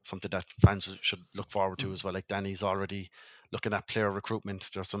fans should look forward to as well. Like, Danny's already looking at player recruitment.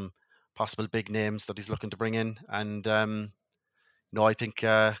 There's some possible big names that he's looking to bring in, and I think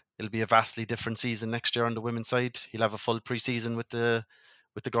it'll be a vastly different season next year on the women's side. He'll have a full pre-season with the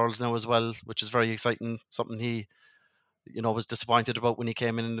girls now as well, which is very exciting. Something he was disappointed about when he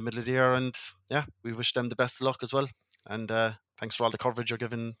came in the middle of the year, and yeah, we wish them the best of luck as well. And thanks for all the coverage you're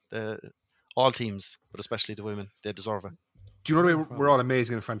giving all teams, but especially the women. They deserve it. Do you know the way we're all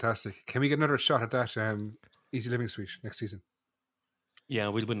amazing and fantastic? Can we get another shot at that Easy Living Suite next season? Yeah,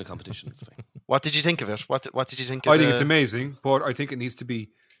 we'll win the competition. It's fine. What did you think of it? What did you think? I think it's amazing, but I think it needs to be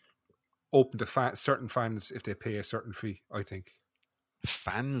open to certain fans if they pay a certain fee. I think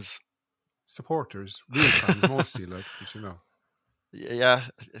fans, supporters, real fans, mostly, like, Yeah,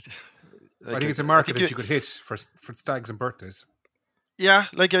 I think it's a market that you could hit for stags and birthdays. Yeah,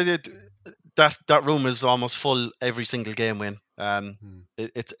 like that room is almost full every single game, Wayne.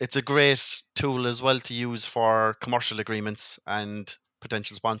 It's a great tool as well to use for commercial agreements and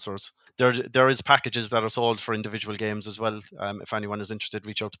potential sponsors. There is packages that are sold for individual games as well. If anyone is interested,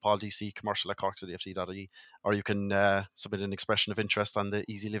 reach out to Paul DC, commercial@corkcityfc.ie, or you can submit an expression of interest on the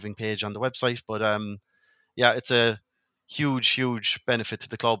Easy Living page on the website. But yeah, it's a huge benefit to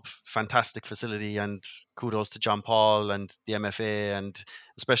the club. Fantastic facility, and kudos to John Paul and the MFA, and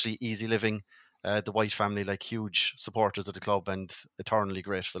especially Easy Living, the White family, like, huge supporters of the club and eternally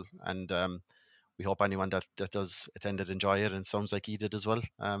grateful. And we hope anyone that does attend it enjoy it, and it sounds like he did as well.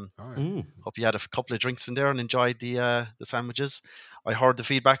 Hope you had a couple of drinks in there and enjoyed the sandwiches. I heard the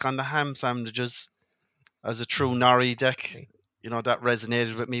feedback on the ham sandwiches. As a true Nari deck, that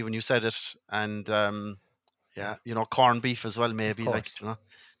resonated with me when you said it. And yeah, corned beef as well, maybe, like, the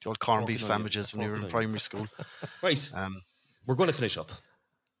old corned beef sandwiches when you were in primary school. Right, we're going to finish up.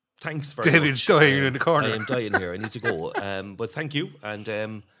 Thanks very David's much. dying in the corner. I am dying here. I need to go. But thank you,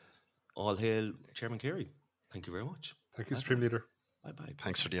 and all hail Chairman Carey. Thank you very much. Thank you, Supreme Leader. Bye.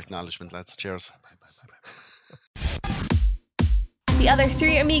 Thanks for the acknowledgement, lads. Cheers. Bye. The Other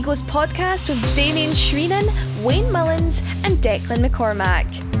Three Amigos podcast with Damien Shreenan, Wayne Mullins, and Declan McCormack.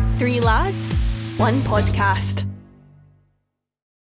 3 lads, 1 podcast.